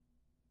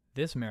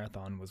This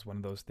marathon was one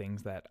of those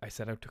things that I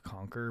set out to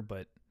conquer,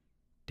 but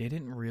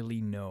didn't really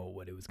know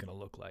what it was going to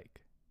look like.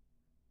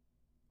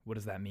 What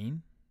does that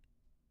mean?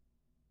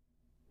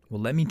 Well,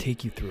 let me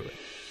take you through it.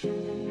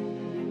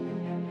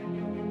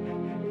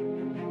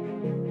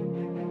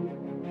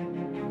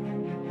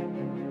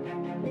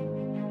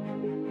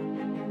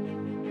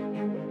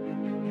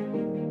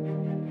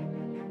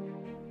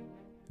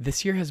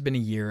 This year has been a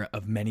year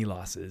of many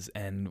losses,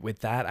 and with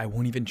that, I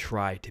won't even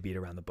try to beat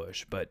around the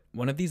bush. But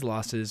one of these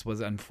losses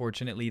was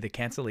unfortunately the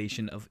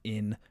cancellation of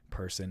in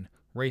person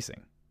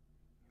racing.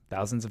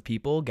 Thousands of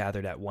people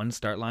gathered at one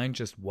start line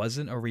just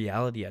wasn't a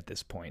reality at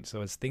this point,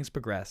 so as things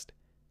progressed,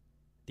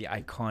 the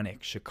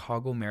iconic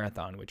Chicago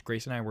Marathon, which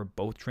Grace and I were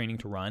both training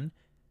to run,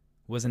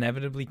 was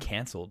inevitably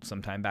canceled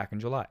sometime back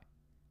in July.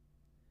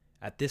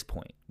 At this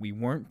point, we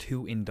weren't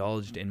too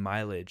indulged in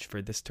mileage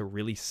for this to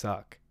really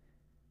suck,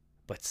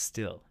 but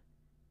still,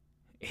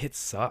 it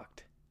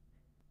sucked.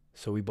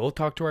 So we both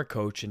talked to our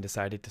coach and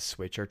decided to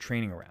switch our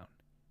training around.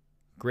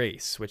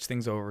 Grace switched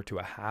things over to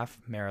a half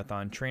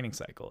marathon training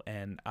cycle,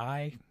 and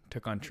I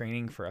took on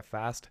training for a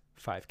fast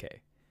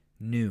 5K.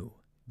 New,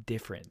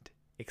 different,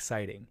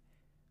 exciting.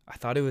 I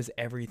thought it was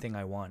everything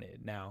I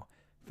wanted. Now,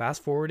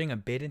 fast forwarding a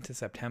bit into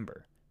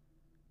September,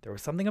 there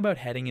was something about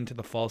heading into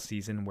the fall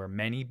season where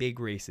many big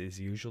races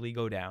usually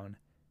go down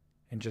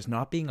and just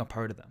not being a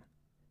part of them.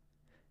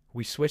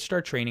 We switched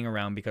our training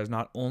around because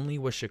not only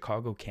was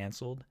Chicago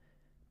canceled,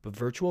 but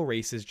virtual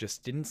races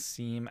just didn't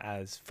seem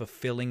as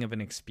fulfilling of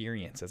an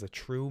experience as a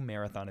true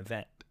marathon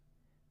event.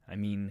 I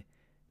mean,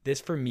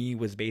 this for me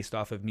was based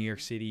off of New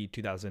York City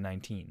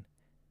 2019,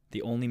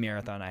 the only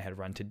marathon I had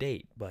run to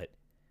date, but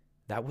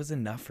that was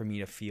enough for me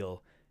to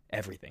feel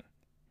everything.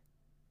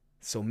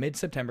 So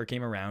mid-September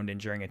came around, and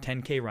during a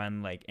 10K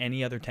run like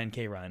any other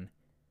 10K run,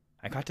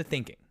 I got to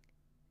thinking,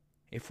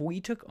 if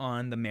we took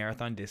on the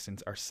marathon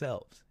distance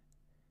ourselves,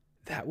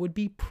 that would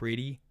be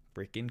pretty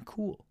freaking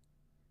cool.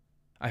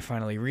 I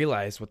finally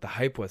realized what the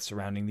hype was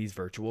surrounding these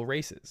virtual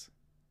races.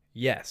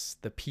 Yes,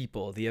 the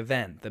people, the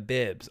event, the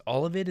bibs,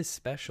 all of it is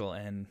special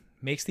and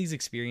makes these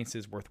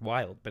experiences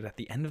worthwhile, but at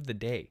the end of the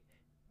day,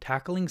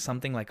 tackling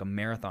something like a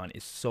marathon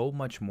is so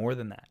much more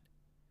than that.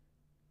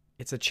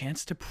 It's a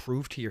chance to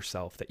prove to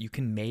yourself that you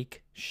can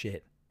make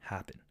shit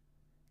happen.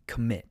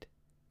 Commit,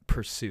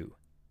 pursue,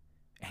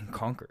 and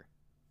conquer.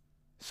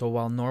 So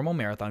while normal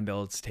marathon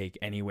builds take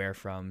anywhere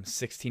from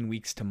 16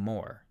 weeks to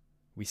more,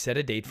 we set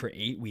a date for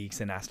 8 weeks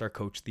and asked our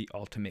coach the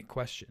ultimate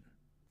question.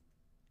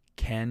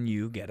 Can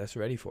you get us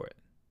ready for it?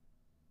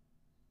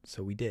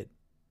 So we did.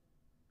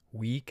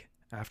 Week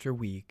after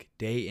week,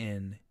 day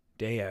in,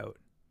 day out,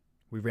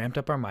 we ramped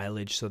up our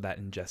mileage so that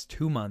in just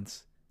 2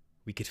 months,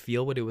 we could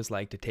feel what it was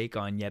like to take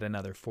on yet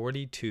another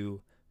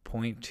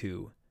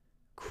 42.2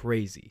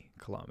 crazy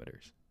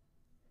kilometers.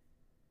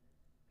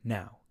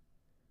 Now,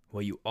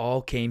 what you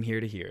all came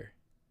here to hear.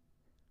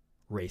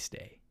 Race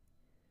day.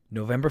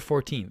 November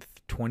 14th,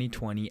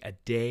 2020, a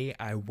day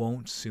I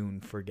won't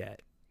soon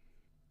forget.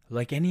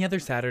 Like any other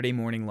Saturday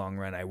morning long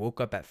run, I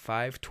woke up at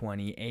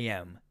 5:20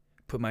 a.m.,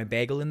 put my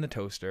bagel in the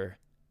toaster,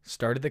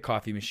 started the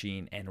coffee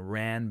machine, and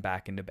ran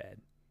back into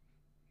bed.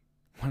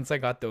 Once I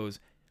got those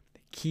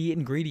key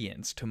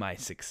ingredients to my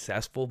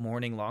successful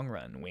morning long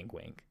run, wink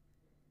wink,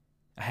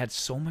 I had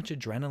so much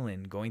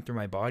adrenaline going through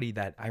my body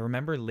that I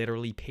remember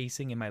literally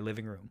pacing in my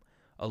living room,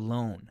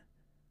 alone,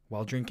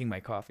 while drinking my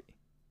coffee.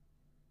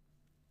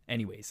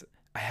 Anyways,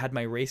 I had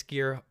my race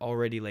gear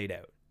already laid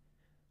out.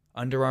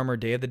 Under Armour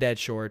Day of the Dead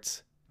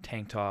shorts,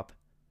 tank top,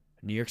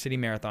 New York City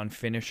Marathon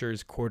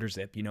finishers quarter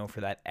zip,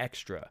 for that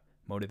extra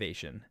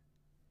motivation.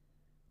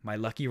 My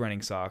lucky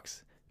running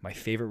socks, my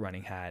favorite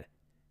running hat,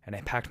 and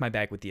I packed my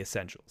bag with the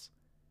essentials.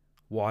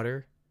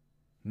 Water,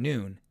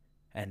 Noon,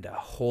 and a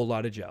whole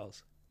lot of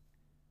gels.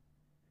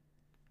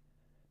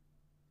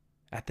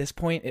 At this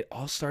point, it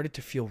all started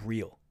to feel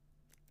real.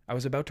 I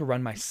was about to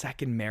run my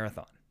second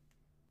marathon.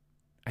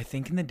 I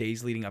think in the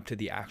days leading up to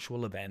the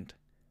actual event,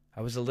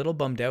 I was a little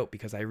bummed out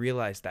because I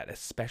realized that,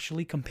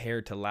 especially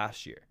compared to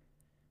last year,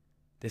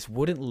 this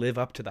wouldn't live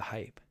up to the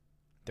hype.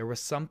 There was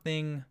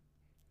something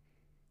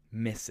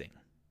missing.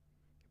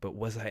 But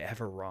was I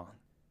ever wrong?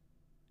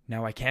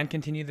 Now, I can't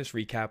continue this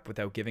recap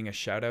without giving a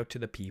shout out to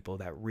the people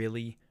that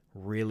really,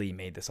 really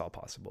made this all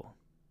possible.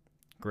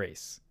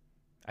 Grace,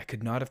 I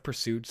could not have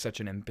pursued such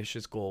an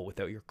ambitious goal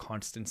without your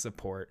constant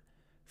support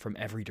from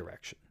every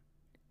direction.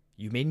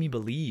 You made me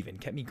believe and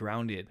kept me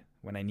grounded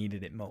when I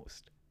needed it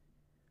most.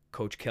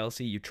 Coach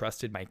Kelsey, you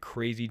trusted my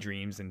crazy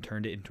dreams and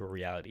turned it into a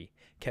reality,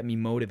 kept me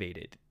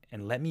motivated,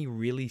 and let me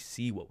really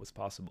see what was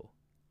possible.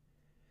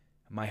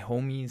 My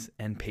homies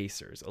and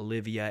pacers,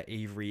 Olivia,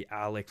 Avery,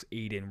 Alex,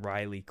 Aiden,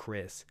 Riley,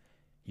 Chris,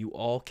 you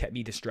all kept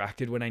me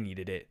distracted when I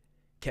needed it,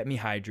 kept me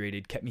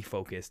hydrated, kept me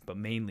focused, but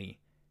mainly,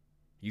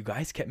 you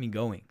guys kept me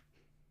going.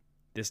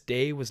 This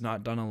day was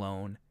not done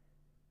alone,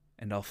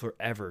 and I'll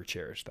forever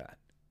cherish that.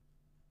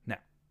 Now,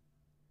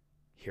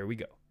 here we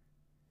go.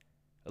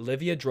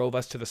 Olivia drove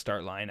us to the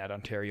start line at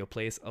Ontario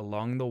Place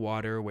along the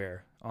water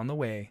where, on the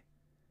way,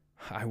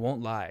 I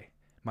won't lie,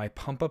 my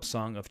pump-up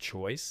song of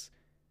choice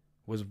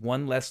was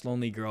One Less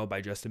Lonely Girl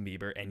by Justin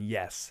Bieber, and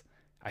yes,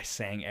 I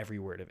sang every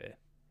word of it.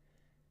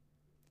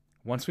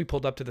 Once we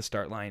pulled up to the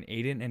start line,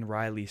 Aiden and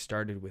Riley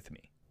started with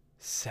me.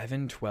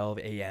 7:12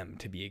 a.m.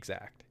 to be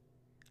exact.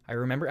 I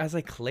remember as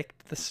I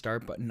clicked the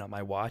start button on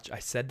my watch, I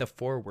said the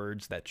 4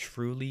 words that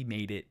truly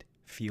made it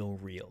feel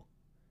real.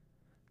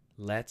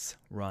 Let's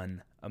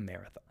run a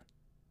marathon.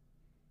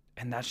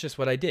 And that's just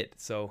what I did.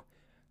 So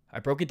I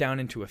broke it down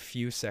into a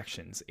few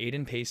sections.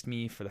 Aiden paced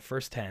me for the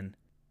first 10,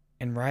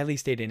 and Riley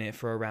stayed in it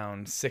for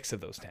around 6 of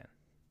those 10.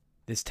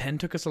 This 10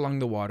 took us along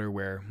the water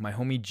where my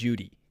homie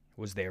Judy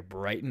was there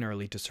bright and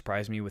early to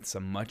surprise me with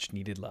some much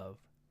needed love.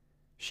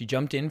 She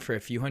jumped in for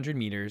a few hundred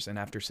meters, and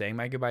after saying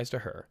my goodbyes to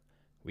her,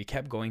 we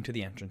kept going to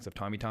the entrance of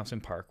Tommy Thompson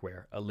Park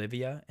where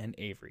Olivia and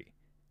Avery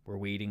were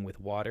waiting with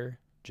water,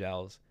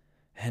 gels,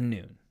 and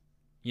Noon.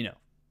 You know,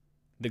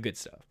 the good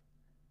stuff.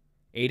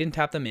 Aiden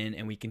tapped them in,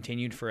 and we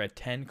continued for a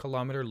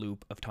 10-kilometer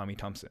loop of Tommy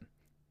Thompson.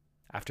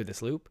 After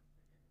this loop,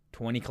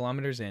 20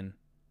 kilometers in,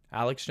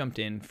 Alex jumped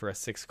in for a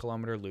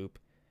 6-kilometer loop,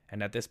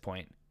 and at this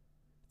point,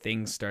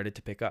 things started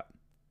to pick up.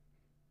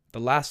 The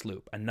last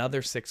loop,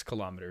 another 6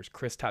 kilometers,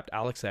 Chris tapped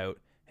Alex out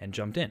and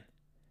jumped in.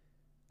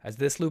 As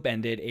this loop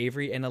ended,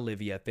 Avery and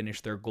Olivia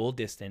finished their goal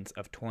distance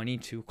of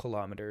 22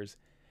 kilometers,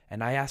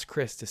 and I asked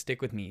Chris to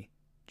stick with me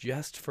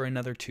just for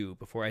another 2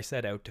 before I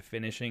set out to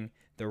finishing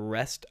the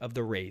rest of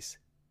the race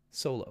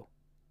solo.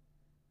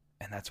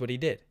 And that's what he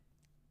did.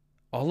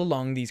 All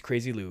along these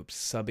crazy loops,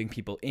 subbing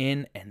people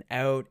in and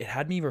out, it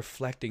had me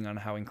reflecting on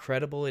how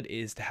incredible it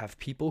is to have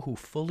people who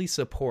fully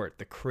support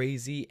the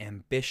crazy,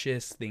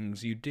 ambitious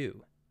things you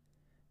do.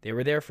 They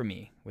were there for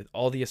me with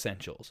all the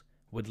essentials,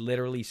 would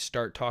literally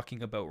start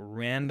talking about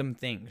random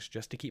things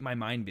just to keep my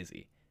mind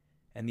busy.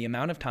 And the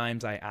amount of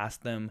times I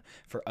asked them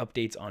for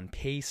updates on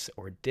pace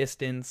or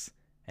distance,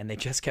 and they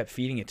just kept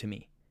feeding it to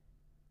me.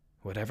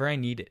 Whatever I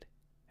needed.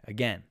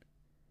 Again,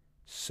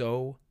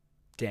 so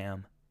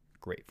damn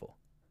grateful.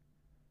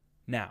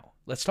 Now,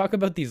 let's talk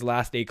about these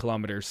last 8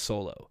 kilometers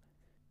solo.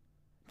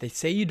 They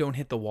say you don't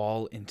hit the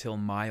wall until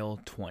mile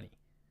 20.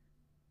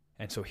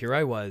 And so here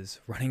I was,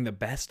 running the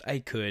best I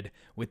could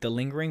with the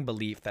lingering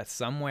belief that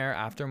somewhere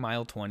after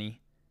mile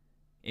 20,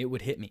 it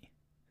would hit me.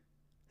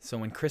 So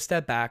when Chris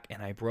stepped back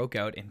and I broke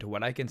out into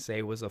what I can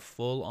say was a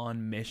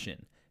full-on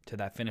mission to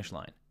that finish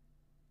line,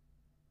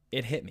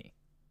 it hit me.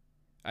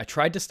 I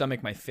tried to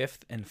stomach my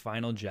 5th and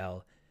final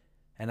gel,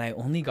 and I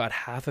only got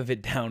half of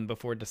it down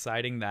before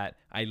deciding that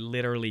I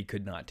literally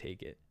could not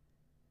take it.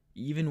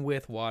 Even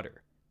with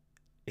water,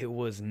 it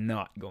was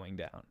not going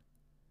down.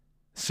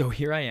 So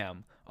here I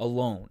am,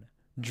 alone,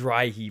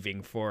 dry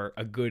heaving for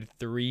a good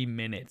 3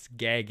 minutes,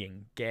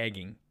 gagging,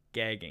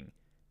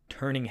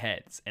 turning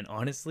heads, and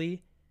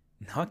honestly,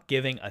 not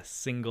giving a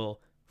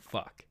single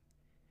fuck.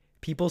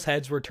 People's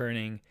heads were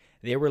turning,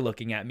 they were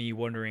looking at me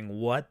wondering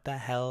what the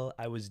hell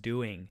I was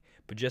doing,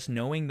 but just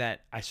knowing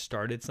that I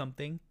started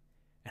something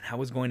and I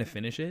was going to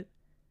finish it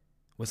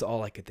was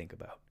all I could think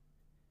about.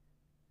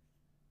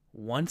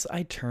 Once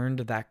I turned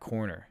that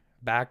corner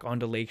back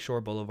onto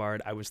Lakeshore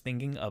Boulevard, I was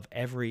thinking of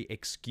every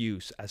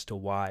excuse as to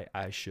why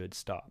I should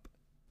stop.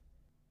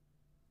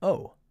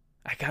 Oh,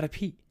 I gotta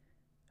pee.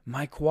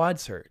 My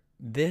quads hurt.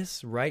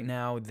 This right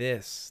now,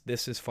 this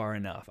is far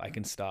enough. I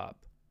can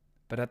stop.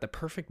 But at the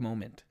perfect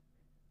moment,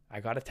 I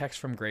got a text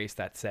from Grace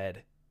that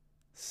said,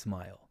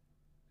 smile.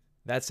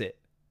 That's it.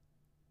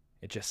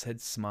 It just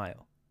said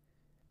smile.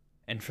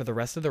 And for the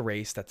rest of the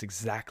race, that's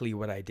exactly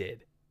what I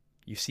did.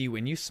 You see,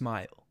 when you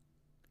smile,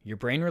 your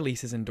brain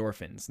releases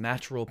endorphins,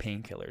 natural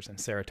painkillers, and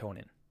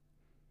serotonin.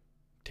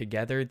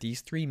 Together,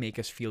 these 3 make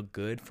us feel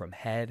good from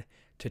head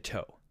to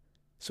toe.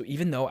 So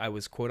even though I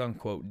was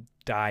quote-unquote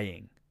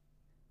dying,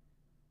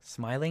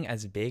 smiling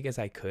as big as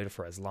I could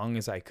for as long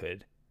as I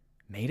could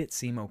made it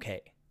seem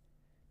okay.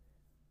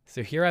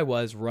 So here I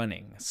was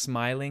running,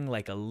 smiling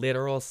like a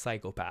literal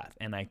psychopath,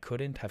 and I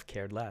couldn't have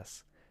cared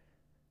less.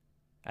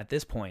 At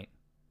this point,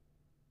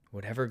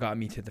 whatever got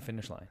me to the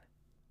finish line.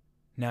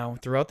 Now,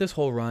 throughout this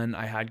whole run,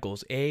 I had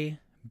goals A,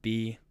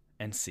 B,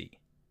 and C.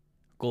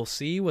 Goal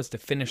C was to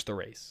finish the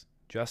race,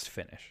 just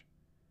finish.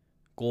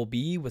 Goal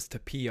B was to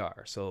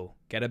PR, so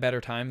get a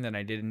better time than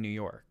I did in New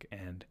York.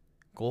 And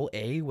goal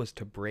A was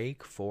to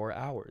break 4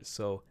 hours.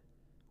 So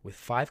with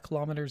 5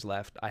 kilometers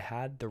left, I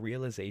had the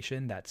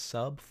realization that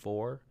sub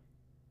 4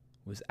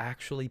 was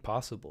actually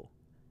possible.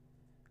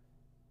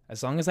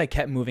 As long as I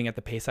kept moving at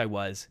the pace I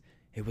was,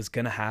 it was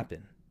gonna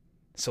happen.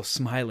 So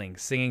smiling,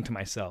 singing to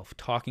myself,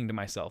 talking to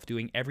myself,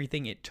 doing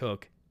everything it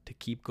took to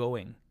keep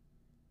going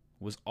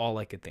was all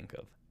I could think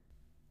of.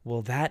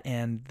 Well, that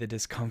and the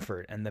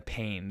discomfort and the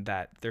pain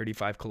that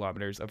 35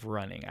 kilometers of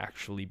running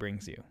actually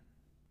brings you.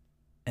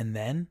 And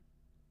then,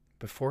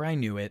 before I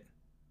knew it,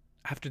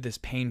 after this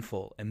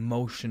painful,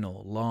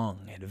 emotional,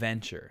 long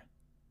adventure,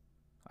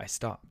 I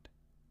stopped.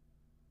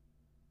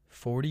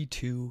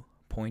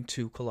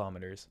 42.2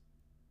 kilometers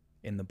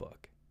in the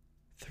book.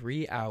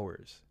 3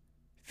 hours,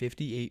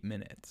 58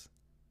 minutes,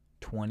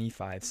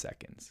 25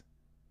 seconds.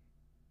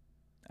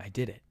 I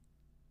did it.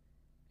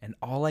 And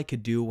all I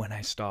could do when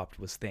I stopped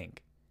was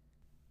think,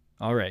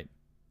 all right,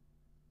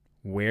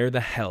 Where the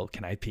hell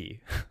can I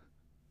pee?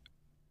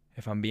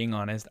 If I'm being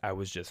honest, I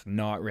was just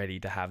not ready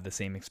to have the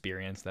same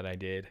experience that I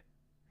did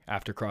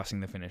after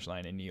crossing the finish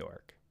line in New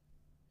York.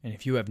 And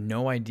if you have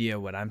no idea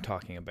what I'm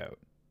talking about,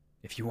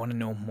 if you want to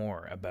know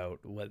more about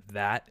what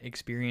that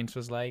experience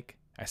was like,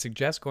 I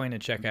suggest going to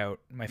check out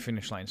my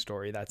finish line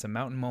story. That's a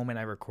mountain moment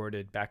I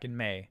recorded back in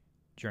May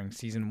during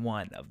season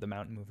 1 of the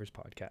Mountain Movers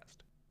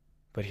podcast.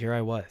 But here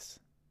I was.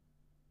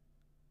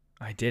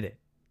 I did it.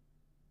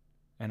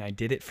 And I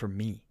did it for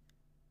me.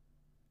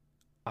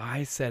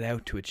 I set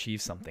out to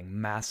achieve something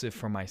massive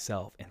for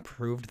myself and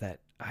proved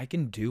that I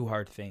can do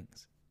hard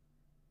things.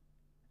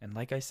 And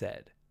like I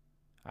said,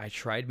 I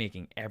tried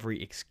making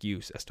every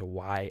excuse as to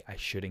why I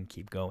shouldn't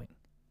keep going.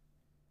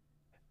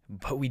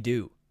 But we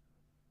do.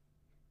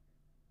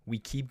 We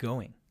keep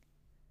going.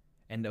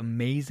 And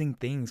amazing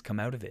things come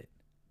out of it.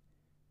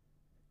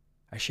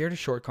 I shared a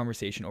short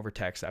conversation over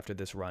text after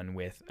this run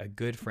with a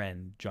good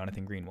friend,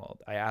 Jonathan Greenwald.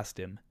 I asked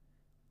him,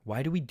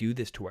 why do we do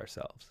this to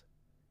ourselves?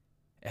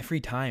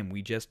 Every time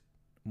we just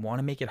want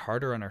to make it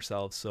harder on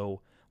ourselves, so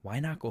why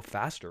not go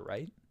faster,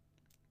 right?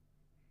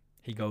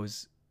 He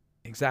goes,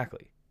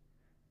 exactly.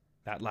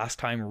 That last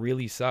time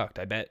really sucked.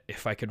 I bet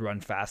if I could run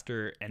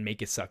faster and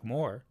make it suck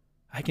more,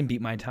 I can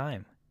beat my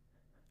time.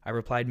 I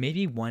replied,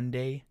 maybe one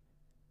day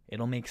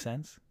it'll make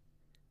sense.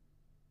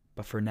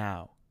 But for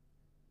now,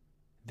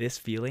 this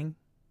feeling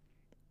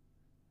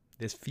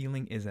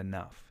is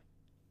enough.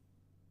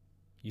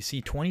 You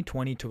see,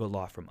 2020 took a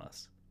lot from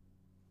us.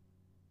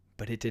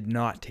 But it did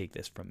not take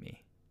this from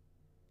me.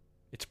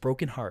 Its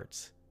broken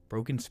hearts,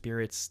 broken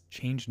spirits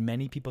changed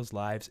many people's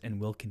lives and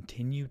will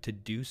continue to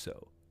do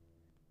so.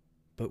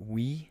 But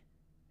we,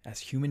 as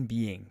human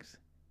beings,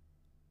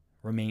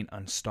 remain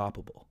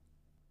unstoppable.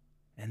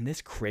 And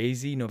this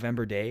crazy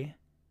November day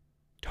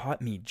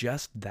taught me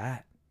just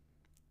that.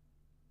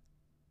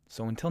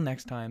 So until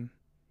next time,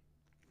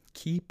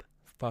 keep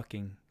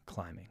fucking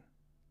climbing.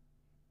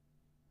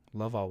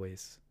 Love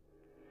always.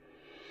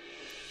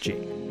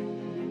 Jake.